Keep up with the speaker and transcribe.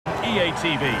EA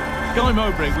TV. Guy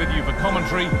Mowbray with you for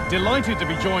commentary. Delighted to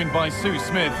be joined by Sue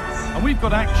Smith. And we've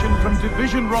got action from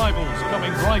division rivals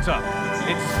coming right up.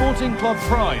 It's Sporting Club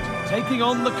Pride taking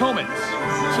on the Comets.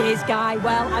 Cheers, Guy.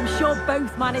 Well, I'm sure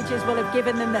both managers will have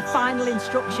given them the final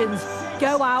instructions.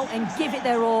 Go out and give it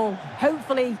their all.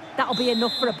 Hopefully, that'll be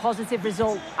enough for a positive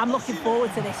result. I'm looking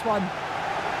forward to this one.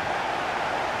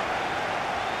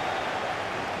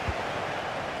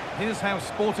 Here's how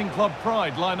Sporting Club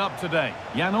Pride line up today.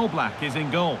 Jan Oblak is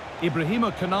in goal.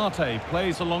 Ibrahima Konate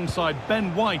plays alongside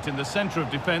Ben White in the centre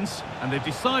of defence, and they've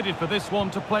decided for this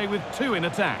one to play with two in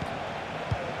attack.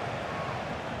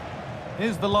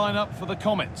 Here's the lineup for the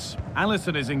Comets.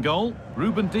 Alisson is in goal.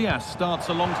 Ruben Dias starts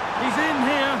along. He's in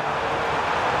here.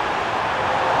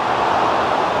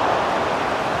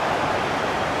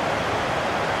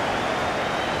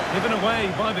 Given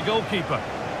away by the goalkeeper.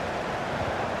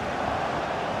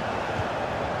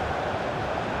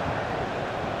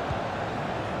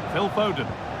 Phil Foden.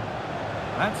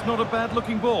 That's not a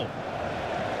bad-looking ball.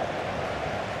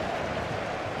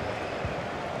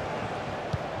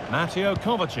 Mateo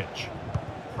Kovacic.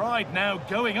 Pride now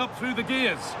going up through the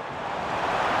gears. The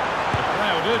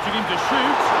crowd urging him to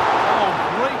shoot. Oh,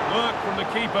 great work from the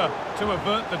keeper to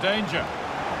avert the danger.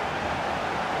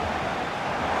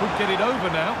 Could get it over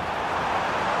now.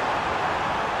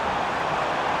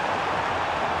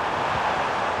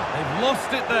 They've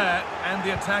lost it there, and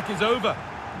the attack is over.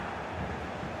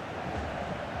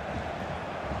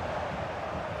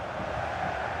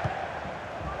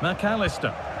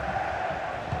 McAllister.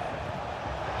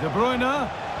 De Bruyne.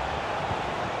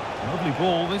 Lovely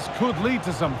ball. This could lead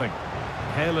to something.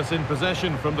 Careless in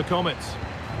possession from the Comets.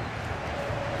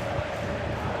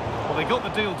 Well, they got the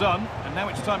deal done, and now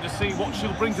it's time to see what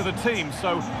she'll bring to the team.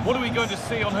 So, what are we going to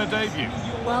see on her debut?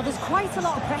 Well, there's quite a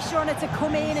lot of pressure on her to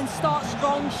come in and start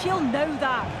strong. She'll know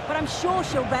that, but I'm sure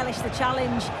she'll relish the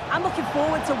challenge. I'm looking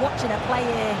forward to watching her play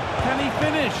here. Can he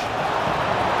finish?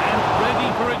 And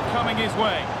ready for it coming his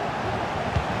way.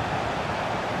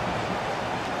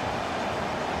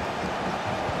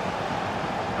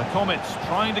 The Comets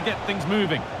trying to get things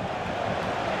moving.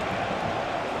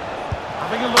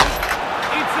 Having a look.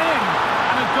 It's in!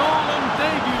 And a goal on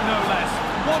debut, no less.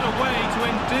 What a way to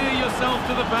endear yourself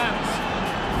to the fans.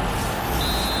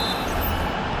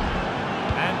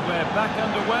 And we're back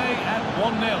underway at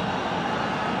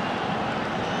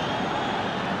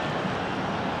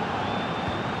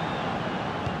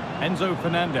 1-0. Enzo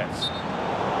Fernandez.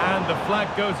 And the flag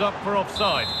goes up for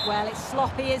offside. Well, it's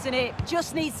sloppy, isn't it?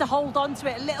 Just needs to hold on to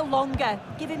it a little longer.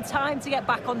 Give him time to get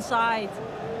back on side.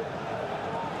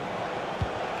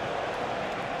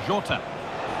 Jota.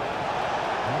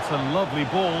 That's a lovely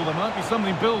ball. There might be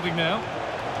something building now.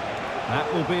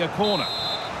 That will be a corner.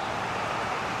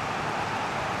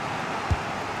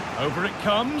 Over it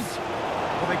comes.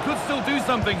 Well, they could still do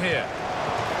something here.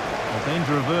 The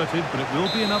danger averted, but it will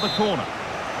be another corner.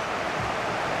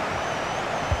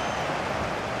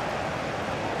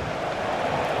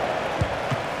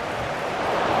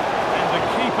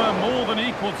 More than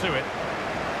equal to it.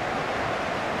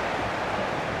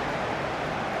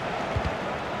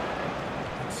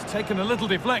 It's taken a little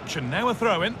deflection, now a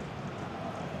throw-in.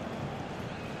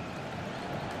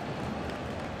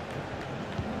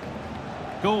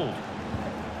 Gould.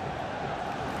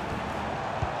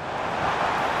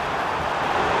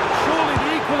 Surely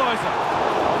the equaliser.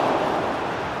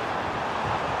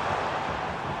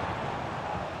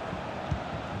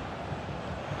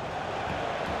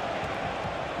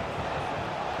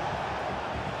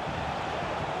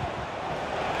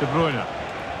 De Bruyne.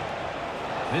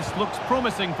 This looks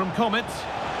promising from Comets.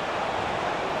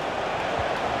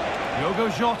 Diogo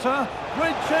Jota.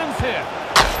 Great chance here.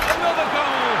 Another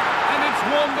goal. And it's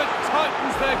one that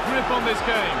tightens their grip on this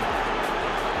game.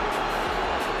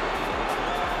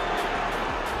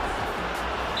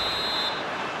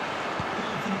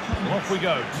 Off we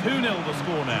go. 2-0 the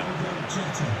score now.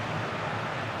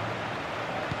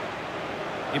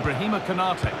 Ibrahima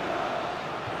Konate.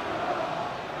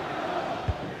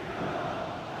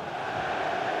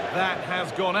 That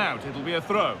has gone out. It'll be a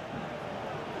throw.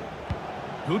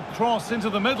 Good cross into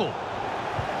the middle.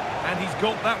 And he's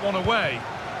got that one away.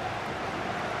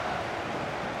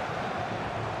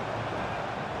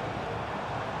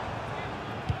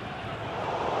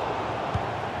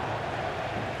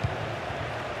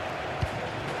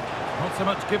 Not so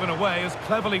much given away as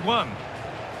cleverly won.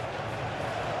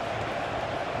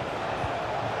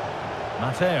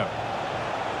 Mateo.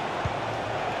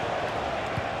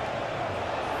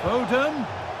 Foden.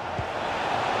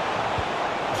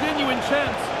 Genuine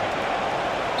chance.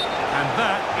 And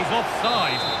that is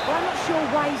offside. Well, I'm not sure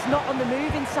why he's not on the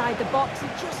move inside the box. He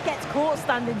just gets caught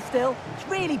standing still. It's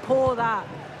really poor, that.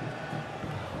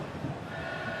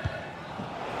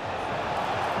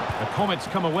 The Comets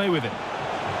come away with it.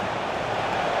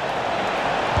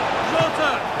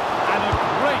 Jota! And a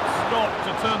great stop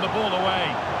to turn the ball away.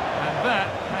 And that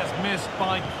has missed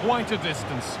by quite a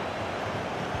distance.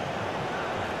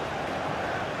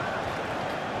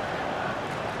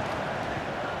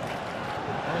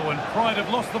 Oh, and Pride have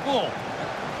lost the ball.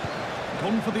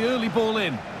 Gone for the early ball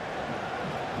in.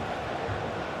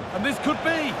 And this could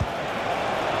be.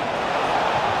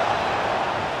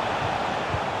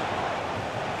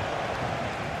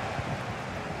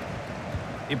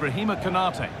 Ibrahima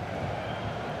Konate.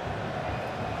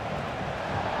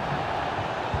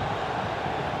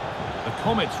 The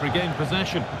Comets regain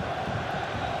possession.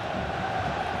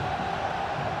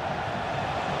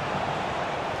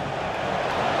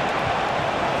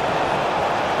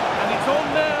 And it's on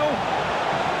now.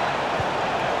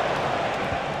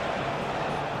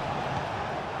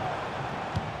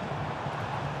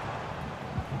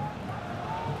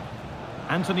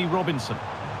 Anthony Robinson.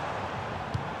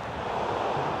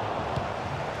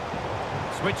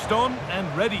 Switched on and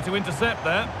ready to intercept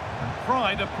there. And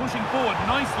Pride are pushing forward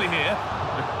nicely here.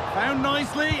 Found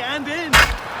nicely and in.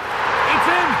 It's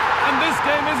in! And this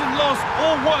game isn't lost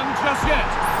or won just yet.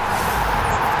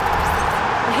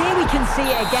 Here we can see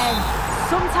it again.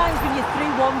 Sometimes when you're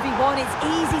through 1v1, it's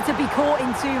easy to be caught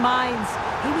in two minds.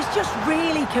 He was just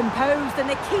really composed and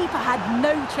the keeper had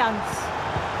no chance.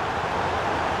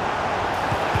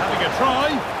 Having a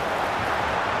try.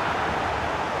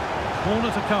 Corner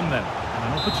to come then.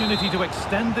 An opportunity to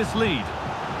extend this lead.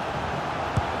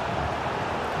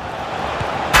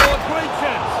 Oh, a great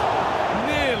chance!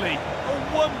 Nearly. A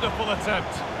wonderful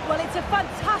attempt. Well, it's a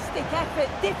fantastic effort,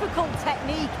 difficult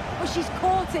technique, but she's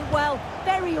caught it well.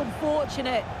 Very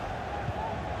unfortunate.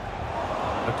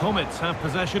 The Comets have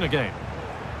possession again.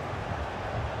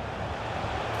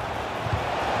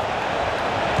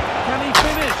 Can he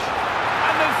finish?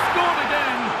 And they've scored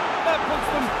again! That puts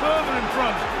them further in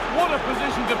front. What a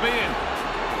position to be in.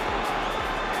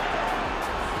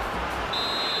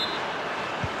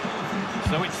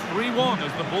 So it's 3-1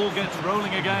 as the ball gets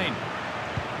rolling again.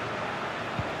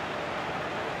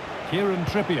 Kieran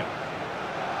Trippier.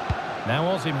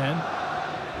 Now Osimhen.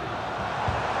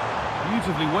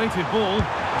 Beautifully weighted ball.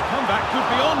 The comeback could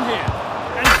be on here.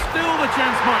 And still the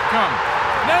chance might come.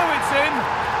 Now it's in.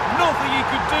 Nothing he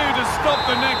could do to stop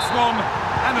the next one.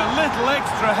 And a little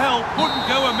extra help wouldn't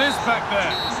go amiss back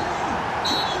there.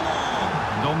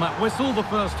 And on that whistle, the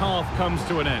first half comes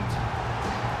to an end.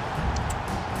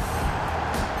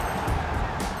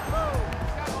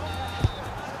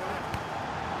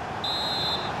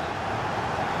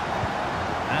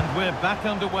 And we're back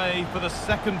underway for the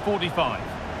second 45.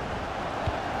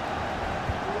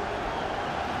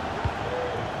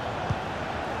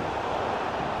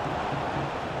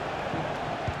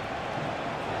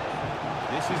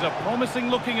 This is a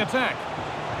promising-looking attack.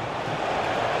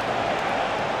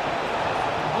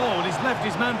 Oh, and he's left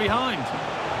his man behind.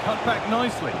 Cut back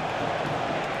nicely.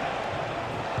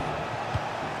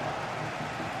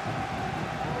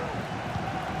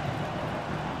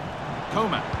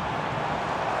 Coman.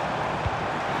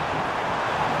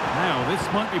 Now, this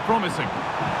might be promising.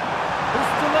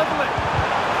 Who's to level it?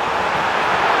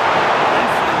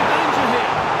 There's still danger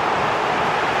here.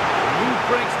 The move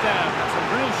breaks down. That's a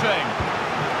real shame.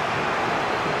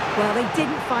 Well, they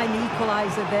didn't find the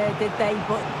equaliser there, did they?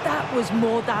 But that was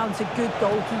more down to good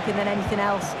goalkeeping than anything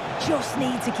else. Just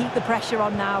need to keep the pressure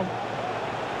on now.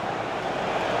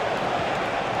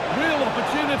 Real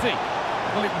opportunity.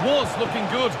 Well, it was looking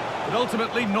good, but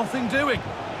ultimately nothing doing.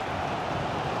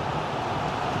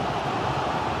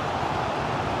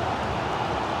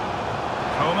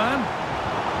 Coman.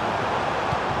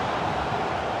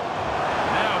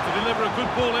 Now to deliver a good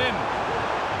ball in.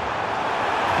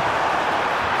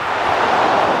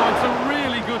 It's a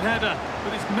really good header,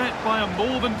 but it's met by a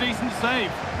more than decent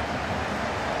save.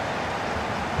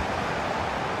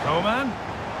 Coman.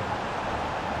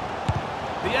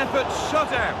 The effort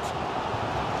shut out.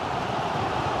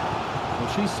 Well,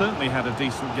 she's certainly had a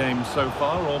decent game so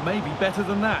far, or maybe better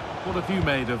than that. What have you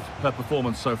made of her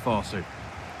performance so far, Sue?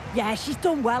 Yeah, she's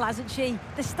done well, hasn't she?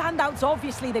 The standout's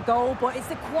obviously the goal, but it's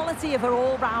the quality of her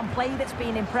all-round play that's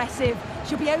been impressive.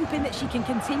 She'll be hoping that she can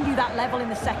continue that level in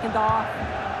the second half.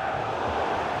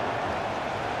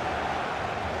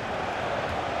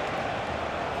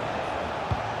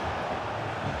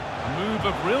 Move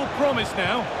of real promise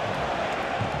now,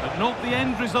 but not the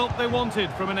end result they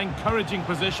wanted from an encouraging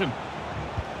position.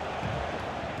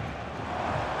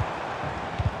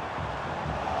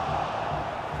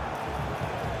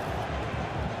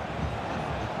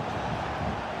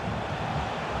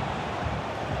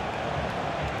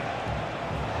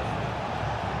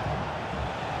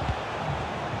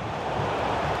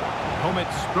 moment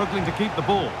struggling to keep the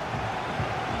ball.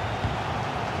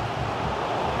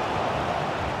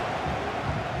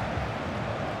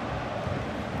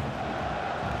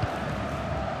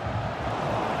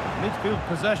 Midfield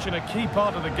possession a key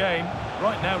part of the game.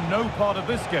 Right now, no part of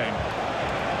this game.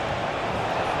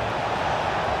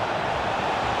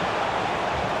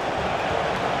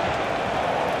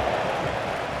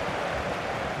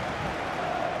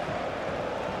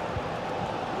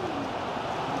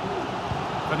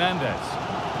 Fernandez.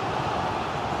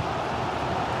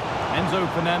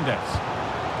 Enzo Fernandez.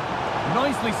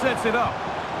 Nicely sets it up.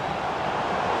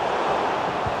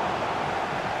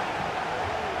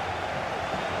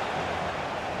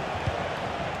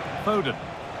 Foden.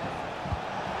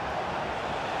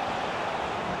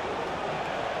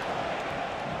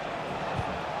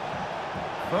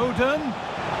 Foden.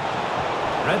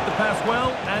 Read the pass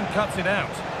well and cuts it out.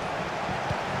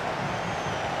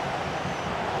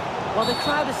 Well, the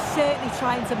crowd is certainly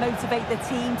trying to motivate the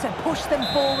team to push them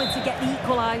forward to get the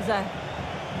equaliser.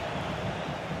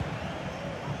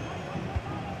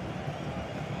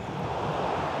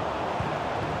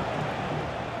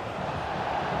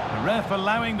 The ref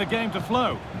allowing the game to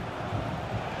flow.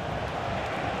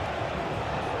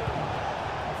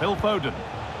 Phil Foden.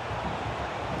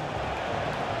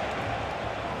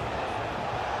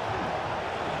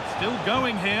 Still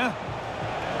going here.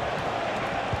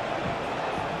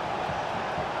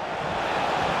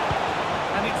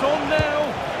 And it's on now.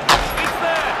 It's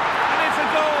there. And it's a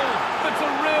goal. That's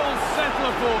a real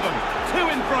settler for them.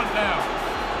 2 in front now.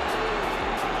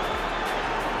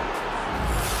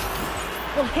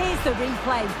 Well, here's the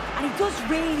replay, and he does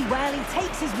really well. He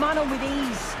takes his man on with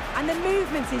ease, and the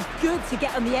movement is good to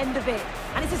get on the end of it.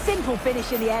 And it's a simple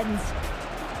finish in the end.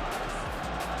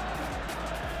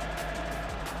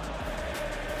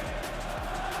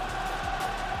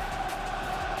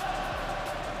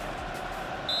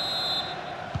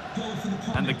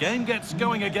 And the game gets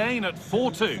going again at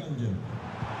 4-2.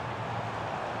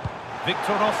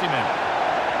 Victor Osimhen.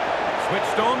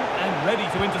 Switched on and ready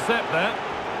to intercept there.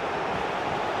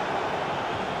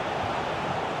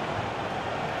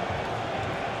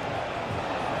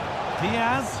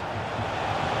 Diaz.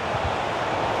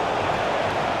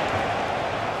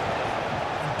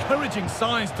 Encouraging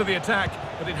signs to the attack,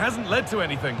 but it hasn't led to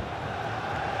anything.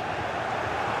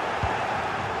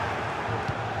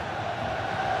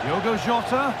 Diogo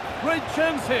Jota, great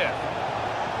chance here.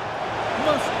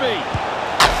 Must be.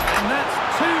 And that's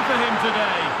 2 for him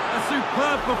today. A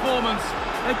superb performance.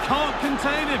 They can't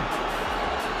contain him.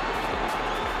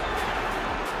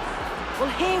 Well,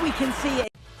 here we can see it.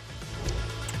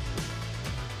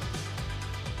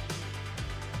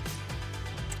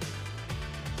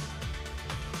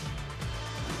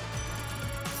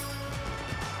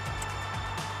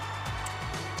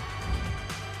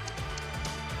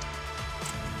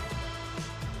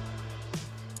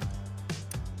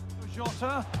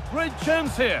 Jota, great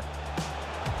chance here.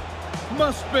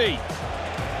 Must be.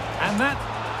 And that...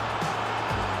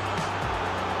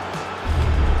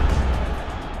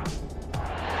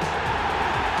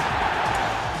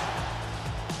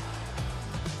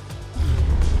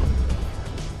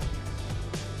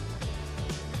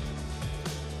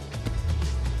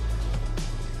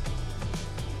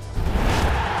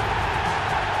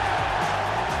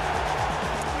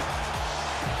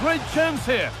 Great chance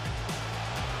here.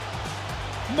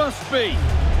 Must be.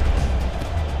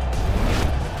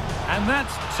 And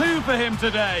that's 2 for him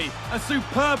today. A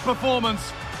superb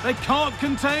performance. They can't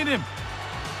contain him.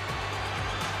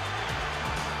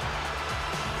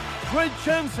 Great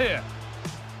chance here.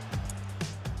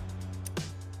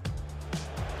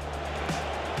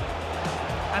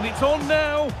 And it's on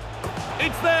now.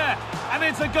 It's there. And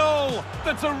it's a goal.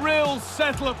 That's a real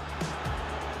settler.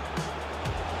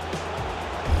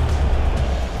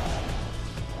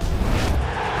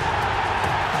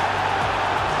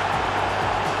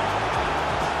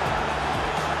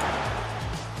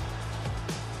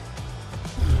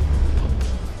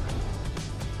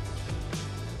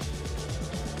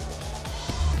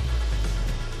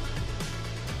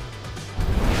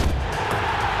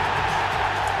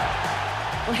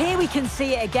 Well, here we can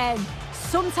see it again.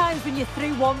 Sometimes when you're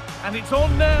through one... And it's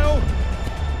on now.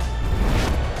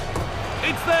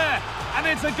 It's there. And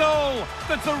it's a goal.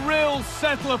 That's a real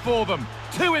settler for them.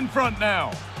 2 in front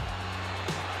now.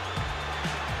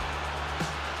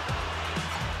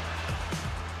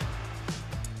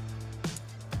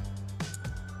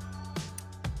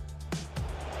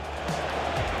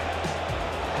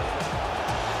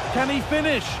 Can he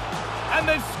finish? And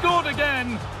they've scored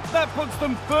again. That puts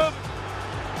them firm.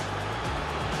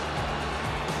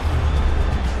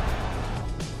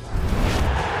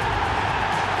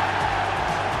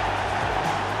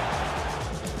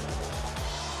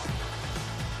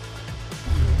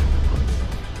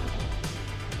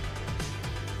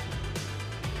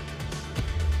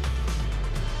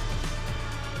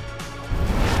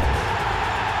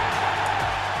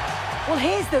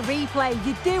 the replay.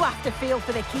 You do have to feel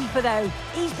for the keeper, though.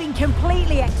 He's been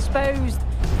completely exposed.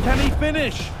 Can he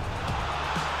finish?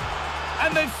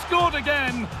 And they've scored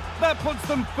again. That puts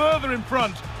them further in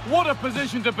front. What a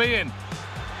position to be in.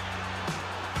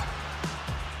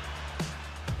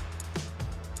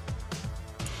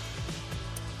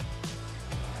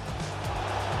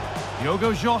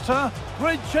 Diogo Jota,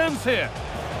 great chance here.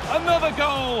 Another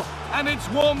goal, and it's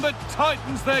one that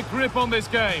tightens their grip on this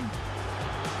game.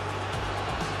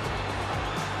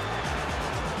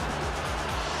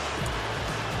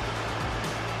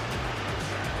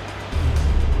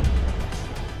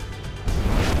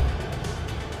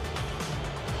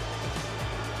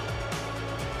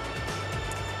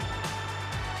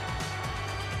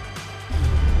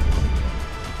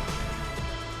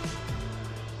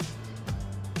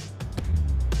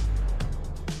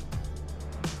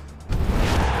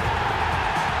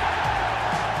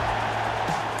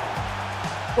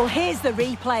 Well, here's the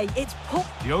replay. It's put...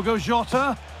 Diogo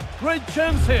Jota, great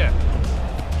chance here.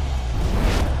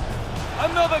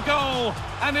 Another goal,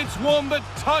 and it's one that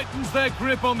tightens their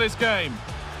grip on this game.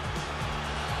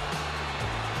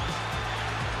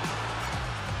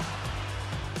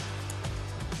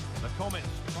 The Comets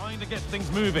trying to get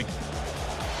things moving.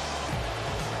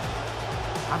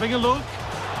 Having a look.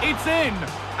 It's in,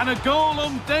 and a goal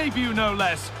on debut, no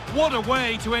less. What a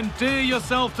way to endear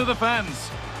yourself to the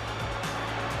fans.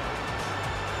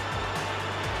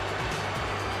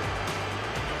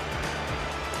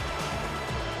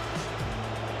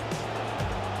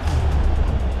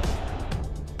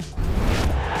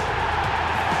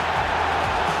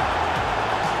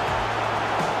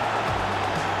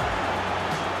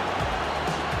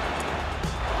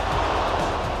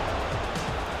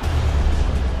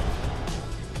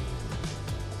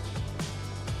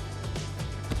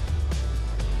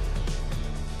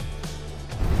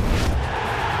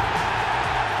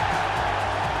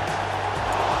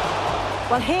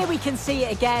 Well, here we can see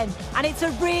it again, and it's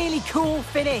a really cool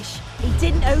finish. He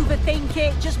didn't overthink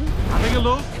it, just... Having a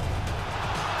look.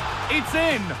 It's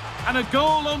in, and a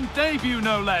goal on debut,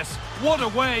 no less. What a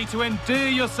way to endear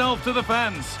yourself to the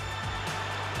fans.